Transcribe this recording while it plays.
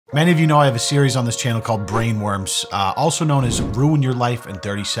Many of you know I have a series on this channel called Brainworms, also known as Ruin Your Life in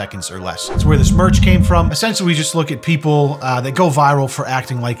 30 Seconds or Less. It's where this merch came from. Essentially, we just look at people that go viral for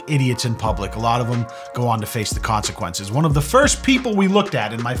acting like idiots in public. A lot of them go on to face the consequences. One of the first people we looked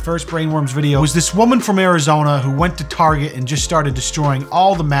at in my first Brainworms video was this woman from Arizona who went to Target and just started destroying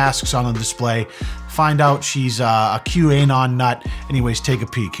all the masks on the display. Find out she's a QAnon nut. Anyways, take a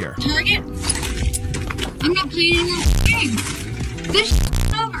peek here. Target? I'm not playing any more games. This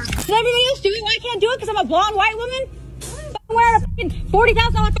shit's over. Can everybody else do it? Why I can't do it? Because I'm a blonde white woman? I'm wearing a fucking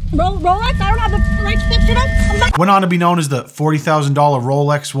 $40,000 Rolex. I don't have the right to fuck shit up. Went on to be known as the $40,000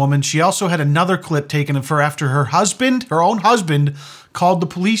 Rolex woman. She also had another clip taken of her after her husband, her own husband, called the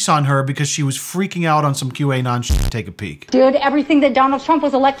police on her because she was freaking out on some QAnon shit. Take a peek. Did everything that Donald Trump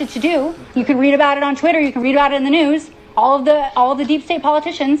was elected to do. You can read about it on Twitter. You can read about it in the news. All of the deep state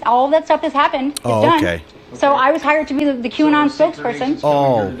politicians, all of that stuff has happened. It's done. Okay. So I was hired to be the QAnon spokesperson.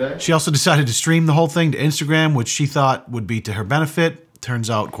 Oh. She also decided to stream the whole thing to Instagram, which she thought would be to her benefit. Turns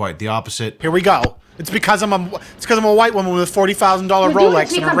out quite the opposite. Here we go. It's because I'm a white woman with a $40,000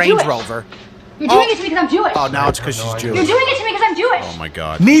 Rolex and a Range Rover. You're doing it to me because I'm Jewish. Oh, now it's because she's Jewish. You're doing it to me because I'm Jewish. Oh my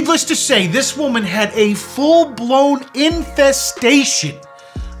God. Needless to say, this woman had a full-blown infestation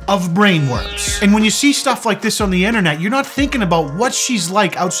of brainworms. And when you see stuff like this on the internet, you're not thinking about what she's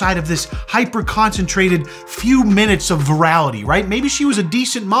like outside of this hyper-concentrated few minutes of virality, right? Maybe she was a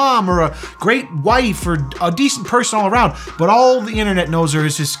decent mom or a great wife or a decent person all around, but all the internet knows her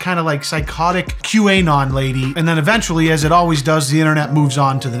is this kind of like psychotic QAnon lady. And then eventually, as it always does, the internet moves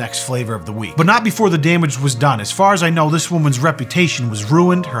on to the next flavor of the week. But not before the damage was done. As far as I know, this woman's reputation was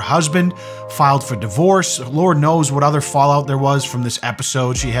ruined. Her husband filed for divorce. Lord knows what other fallout there was from this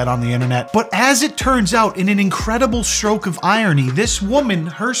episode she had on the internet. But as it turns out, in an incredible stroke of irony, this woman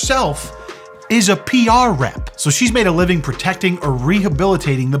herself is a PR rep. So she's made a living protecting or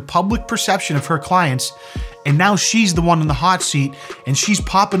rehabilitating the public perception of her clients, and now she's the one in the hot seat, and she's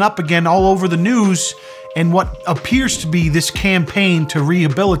popping up again all over the news in what appears to be this campaign to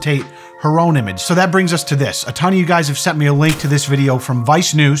rehabilitate her own image. So that brings us to this. A ton of you guys have sent me a link to this video from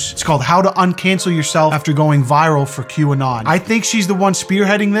Vice News. It's called How to Uncancel Yourself After Going Viral for QAnon. I think she's the one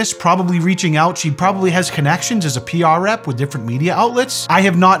spearheading this, probably reaching out. She probably has connections as a PR rep with different media outlets. I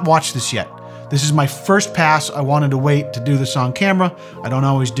have not watched this yet. This is my first pass. I wanted to wait to do this on camera. I don't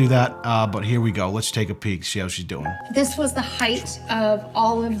always do that, but here we go. Let's take a peek, see how she's doing. This was the height of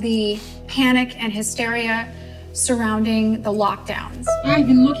all of the panic and hysteria surrounding the lockdowns. I've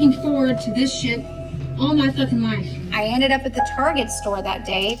been looking forward to this shit all my fucking life. I ended up at the Target store that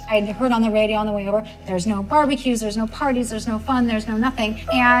day. I had heard on the radio on the way over, there's no barbecues, there's no parties, there's no fun, there's no nothing.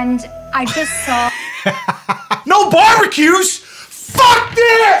 And I just saw... No barbecues? Fuck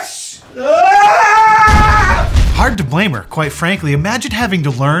this! Hard to blame her, quite frankly. Imagine having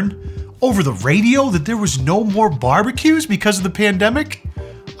to learn over the radio that there was no more barbecues because of the pandemic.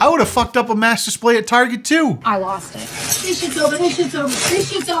 I would have fucked up a mass display at Target too. I lost it. This shit's over, this shit's over,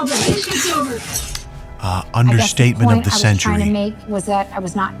 this shit's over, this shit's over. Understatement of the century. I guess the point I was trying to make was that I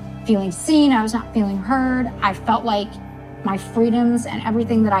was not feeling seen, I was not feeling heard. I felt like my freedoms and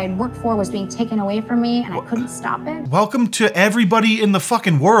everything that I had worked for was being taken away from me, and I couldn't stop it. Welcome to everybody in the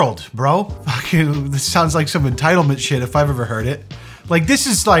fucking world, bro. Fucking, this sounds like some entitlement shit if I've ever heard it. Like, this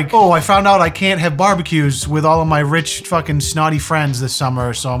is like, oh, I found out I can't have barbecues with all of my rich fucking snotty friends this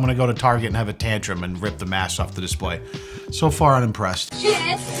summer, so I'm gonna go to Target and have a tantrum and rip the mask off the display. So far, unimpressed.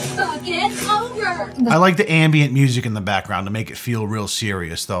 Shit's fucking over. I like the ambient music in the background to make it feel real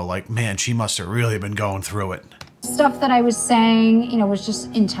serious, though. Like, man, she must have really been going through it. Stuff that I was saying, you know, was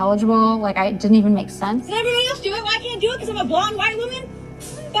just intelligible. Like, it didn't even make sense. Can everybody else do it? Why I can't do it? Because I'm a blonde white woman?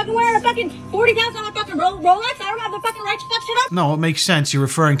 Fucking wearing a fucking $40,000 fucking Rolex? I don't have the fucking right to fuck shit up? No, it makes sense. You're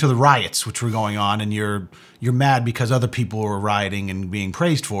referring to the riots which were going on, and you're mad because other people were rioting and being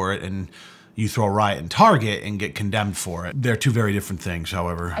praised for it, and you throw a riot in Target and get condemned for it. They're two very different things,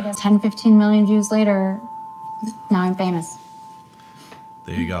 however. I guess 10, 15 million views later, now I'm famous.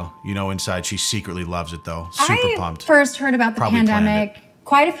 There you go. You know inside she secretly loves it though. Super pumped. I first heard about the pandemic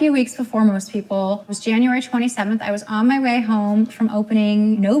quite a few weeks before most people. It was January 27th. I was on my way home from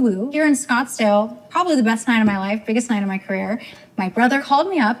opening Nobu here in Scottsdale. Probably the best night of my life, biggest night of my career. My brother called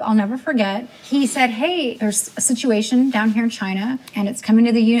me up, I'll never forget. He said, hey, there's a situation down here in China and it's coming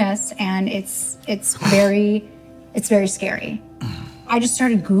to the US and it's very scary. I just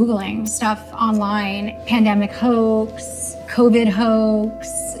started Googling stuff online, pandemic hoax, COVID hoax,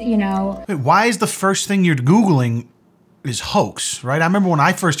 you know. Wait, why is the first thing you're Googling is hoax, right? I remember when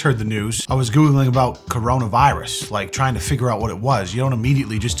I first heard the news, I was Googling about coronavirus, like trying to figure out what it was. You don't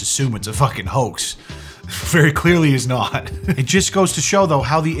immediately just assume it's a fucking hoax. Very clearly is not. It just goes to show though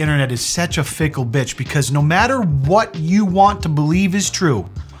how the internet is such a fickle bitch, because no matter what you want to believe is true,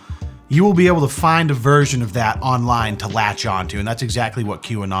 you will be able to find a version of that online to latch onto, and that's exactly what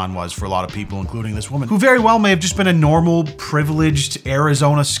QAnon was for a lot of people, including this woman, who very well may have just been a normal, privileged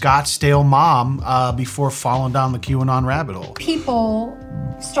Arizona Scottsdale mom before falling down the QAnon rabbit hole. People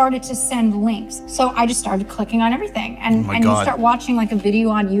started to send links, so I just started clicking on everything, and Oh you start watching like a video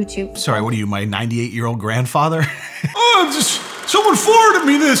on YouTube. Sorry, what are you, my 98-year-old grandfather? Someone forwarded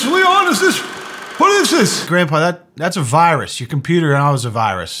me this. Leon, what is this? Grandpa, that's a virus. Your computer now is a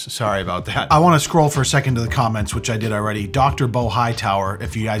virus. Sorry about that. I want to scroll for a second to the comments, which I did already. Dr. Bo Hightower,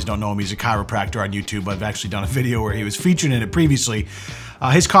 if you guys don't know him, he's a chiropractor on YouTube. I've actually done a video where he was featured in it previously.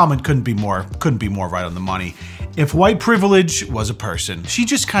 His comment couldn't be more right on the money. If white privilege was a person, she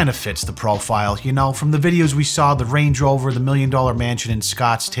just kind of fits the profile, you know, from the videos we saw, the Range Rover, the $1 Million Mansion in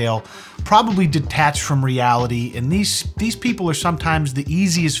Scottsdale, probably detached from reality, and these people are sometimes the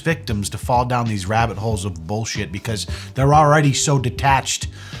easiest victims to fall down these rabbit holes of bullshit because they're already so detached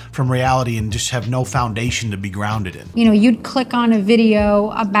from reality and just have no foundation to be grounded in. You know, you'd click on a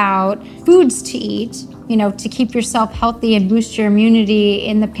video about foods to eat, you know, to keep yourself healthy and boost your immunity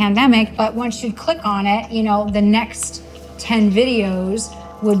in the pandemic. But once you'd click on it, you know, the next 10 videos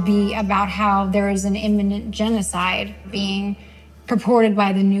would be about how there is an imminent genocide being purported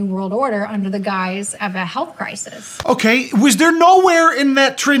by the New World Order under the guise of a health crisis. Okay, was there nowhere in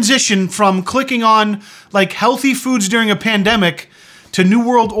that transition from clicking on like healthy foods during a pandemic to New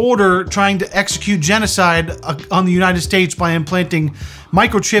World Order trying to execute genocide on the United States by implanting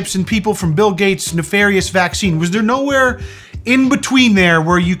microchips in people from Bill Gates' nefarious vaccine? Was there nowhere in between there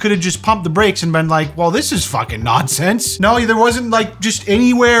where you could have just pumped the brakes and been like, well, this is fucking nonsense? No, there wasn't like just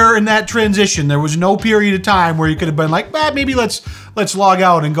anywhere in that transition. There was no period of time where you could have been like, maybe let's log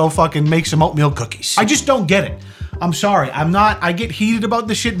out and go fucking make some oatmeal cookies. I just don't get it. I'm sorry, I get heated about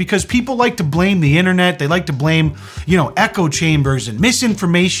this shit because people like to blame the internet. They like to blame, you know, echo chambers and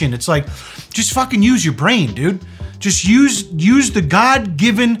misinformation. It's like, just fucking use your brain, dude. Just use the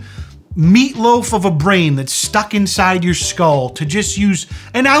God-given meatloaf of a brain that's stuck inside your skull to just use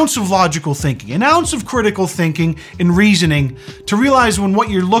an ounce of logical thinking, an ounce of critical thinking and reasoning to realize when what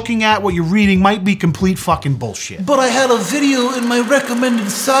you're looking at, what you're reading might be complete fucking bullshit. But I had a video in my recommended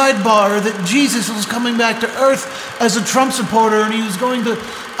sidebar that Jesus was coming back to Earth as a Trump supporter and he was going to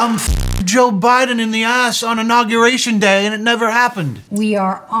Joe Biden in the ass on Inauguration Day, and it never happened. We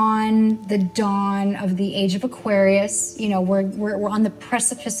are on the dawn of the age of Aquarius. You know, we're on the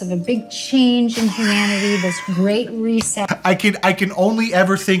precipice of a big change in humanity, this great reset. I can only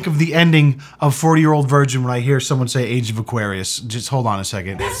ever think of the ending of 40-Year-Old Virgin when I hear someone say Age of Aquarius. Just hold on a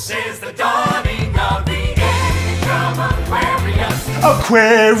second. This is the dawning of the age of Aquarius.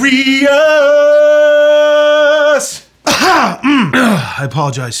 Aquarius! I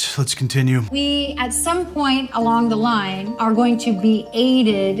apologize. Let's continue. We, at some point along the line, are going to be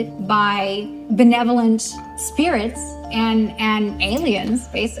aided by benevolent spirits and aliens,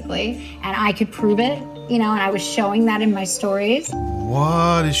 basically. And I could prove it, you know, and I was showing that in my stories.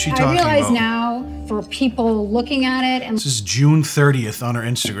 What is she talking about? I realize now, for people looking at it, and this is June 30th on her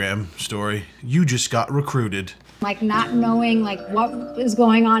Instagram story. You just got recruited. Like not knowing like what is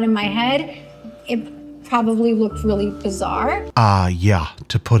going on in my head, it probably looked really bizarre. Yeah,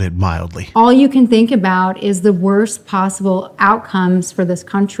 to put it mildly. All you can think about is the worst possible outcomes for this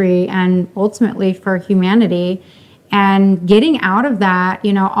country and ultimately for humanity. And getting out of that,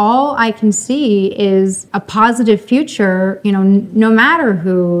 you know, all I can see is a positive future, you know, no matter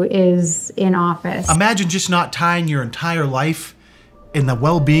who is in office. Imagine just not tying your entire life and the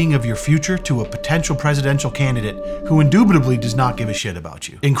well-being of your future to a potential presidential candidate who indubitably does not give a shit about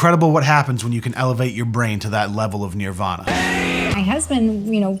you. Incredible what happens when you can elevate your brain to that level of nirvana. My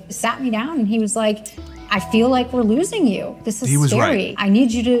husband, you know, sat me down and he was like, I feel like we're losing you. This is He was scary. right. I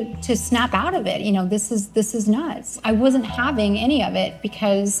need you to snap out of it. You know, this is nuts. I wasn't having any of it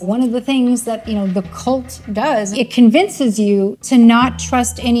because one of the things that, you know, the cult does, it convinces you to not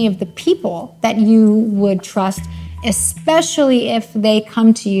trust any of the people that you would trust, especially if they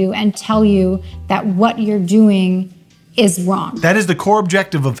come to you and tell you that what you're doing is wrong. That is the core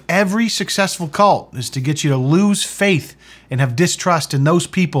objective of every successful cult, is to get you to lose faith and have distrust in those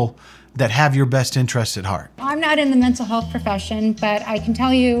people that have your best interests at heart. I'm not in the mental health profession, but I can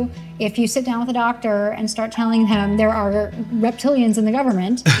tell you, if you sit down with a doctor and start telling him there are reptilians in the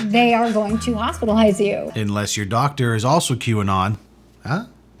government, they are going to hospitalize you. Unless your doctor is also QAnon, huh?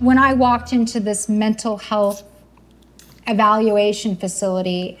 When I walked into this mental health evaluation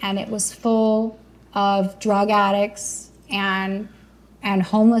facility and it was full of drug addicts and and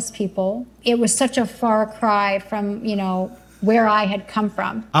homeless people. It was such a far cry from, you know, where I had come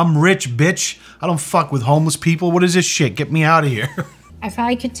from. I'm rich, bitch. I don't fuck with homeless people. What is this shit? Get me out of here. If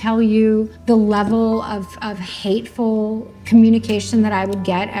I could tell you the level of hateful communication that I would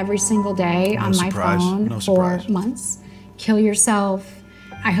get every single day on my phone for months. Kill yourself.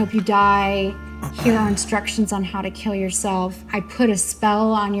 I hope you die. Here are instructions on how to kill yourself. I put a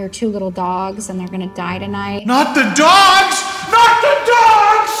spell on your 2 little dogs and they're gonna die tonight. Not the dogs! Not the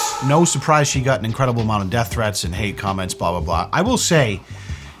dogs! No surprise she got an incredible amount of death threats and hate comments, blah, blah, blah. I will say,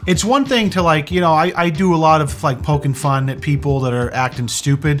 it's one thing to like, you know, I do a lot of like poking fun at people that are acting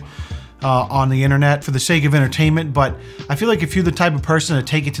stupid on the internet for the sake of entertainment, but I feel like if you're the type of person to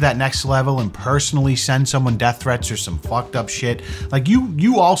take it to that next level and personally send someone death threats or some fucked up shit, like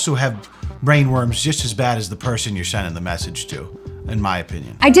you also have brainworms just as bad as the person you're sending the message to, in my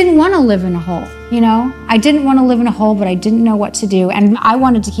opinion. I didn't want to live in a hole, you know? I didn't want to live in a hole, but I didn't know what to do. And I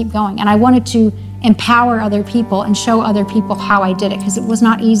wanted to keep going. And I wanted to empower other people and show other people how I did it, because it was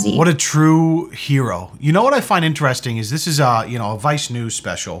not easy. What a true hero. You know what I find interesting is this is a, you know, a Vice News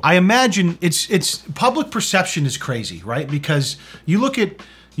special. I imagine it's public perception is crazy, right? Because you look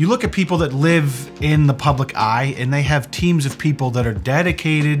at people that live in the public eye and they have teams of people that are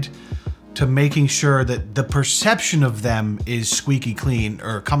dedicated to making sure that the perception of them is squeaky clean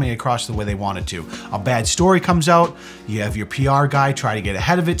or coming across the way they want it to. A bad story comes out, you have your PR guy try to get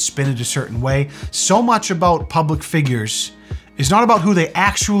ahead of it, spin it a certain way. So much about public figures is not about who they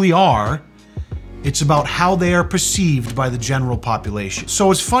actually are, it's about how they are perceived by the general population. So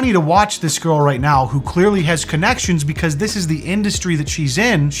it's funny to watch this girl right now who clearly has connections because this is the industry that she's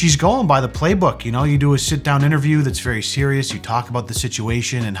in. She's going by the playbook, you know, you do a sit-down interview that's very serious, you talk about the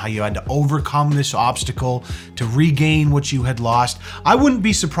situation and how you had to overcome this obstacle to regain what you had lost. I wouldn't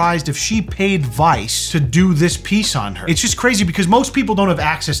be surprised if she paid Vice to do this piece on her. It's just crazy because most people don't have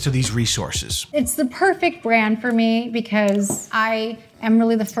access to these resources. It's the perfect brand for me because I am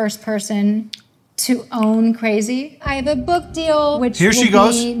really the first person to own crazy. I have a book deal, which will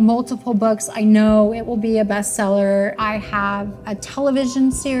be multiple books. I know it will be a bestseller. I have a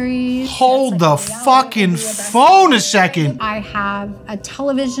television series. Hold the fucking phone a second. I have a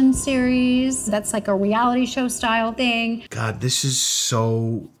television series that's like a reality show style thing. God, this is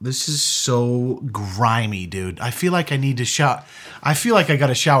so grimy, dude. I feel like I need to shower. I feel like I got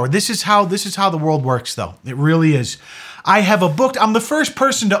to shower. This is how the world works though. It really is. I have a book. I'm the first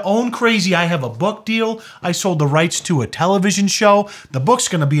person to own crazy. I have a book deal. I sold the rights to a television show. The book's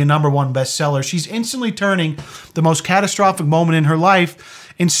gonna be a #1 bestseller. She's instantly turning the most catastrophic moment in her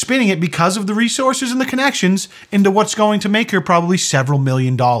life and spinning it because of the resources and the connections into what's going to make her probably several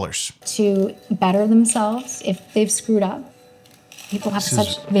 $million. To better themselves if they've screwed up. People have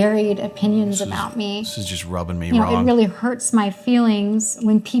such varied opinions about me. This is just rubbing me wrong. wrong. It really hurts my feelings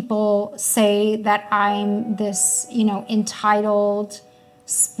when people say that I'm this, you know, entitled,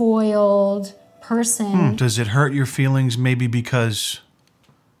 spoiled person. Does it hurt your feelings maybe because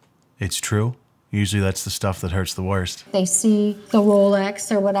it's true? Usually that's the stuff that hurts the worst. They see the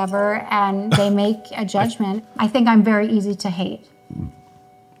Rolex or whatever and they make a judgment. I think I'm very easy to hate.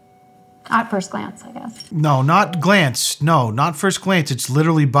 At first glance, I guess. No, not glance. No, not first glance. It's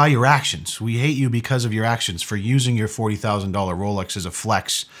literally by your actions. We hate you because of your actions for using your $40,000 Rolex as a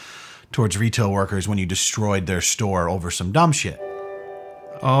flex towards retail workers when you destroyed their store over some dumb shit.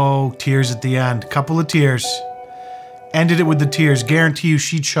 Oh, tears at the end. Couple of tears. Ended it with the tears. Guarantee you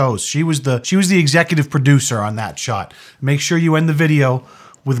she chose. She was the executive producer on that shot. Make sure you end the video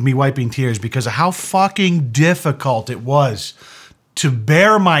with me wiping tears because of how fucking difficult it was to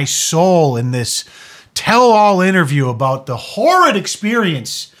bare my soul in this tell-all interview about the horrid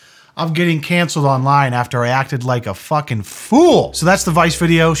experience of getting canceled online after I acted like a fucking fool. So that's the Vice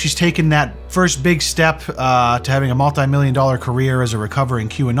video. She's taken that first big step to having a multi-million-dollar career as a recovering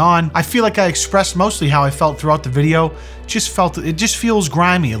QAnon. I feel like I expressed mostly how I felt throughout the video. It just feels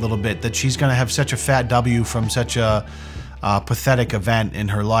grimy a little bit that she's gonna have such a fat W from such a pathetic event in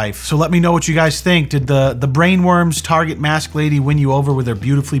her life. So let me know what you guys think. Did the Brainworms Target Mask Lady win you over with her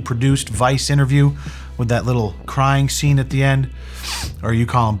beautifully produced Vice interview with that little crying scene at the end? Or are you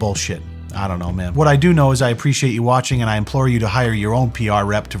calling bullshit? I don't know, man. What I do know is I appreciate you watching and I implore you to hire your own PR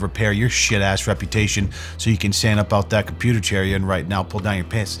rep to repair your shit-ass reputation so you can stand up out that computer chair you're in right now, pull down your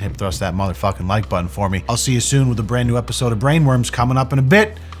pants and hip thrust that motherfucking like button for me. I'll see you soon with a brand new episode of Brainworms coming up in a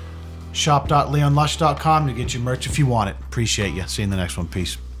bit. Shop.leonlush.com to get your merch if you want it. Appreciate you. See you in the next one.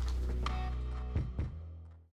 Peace.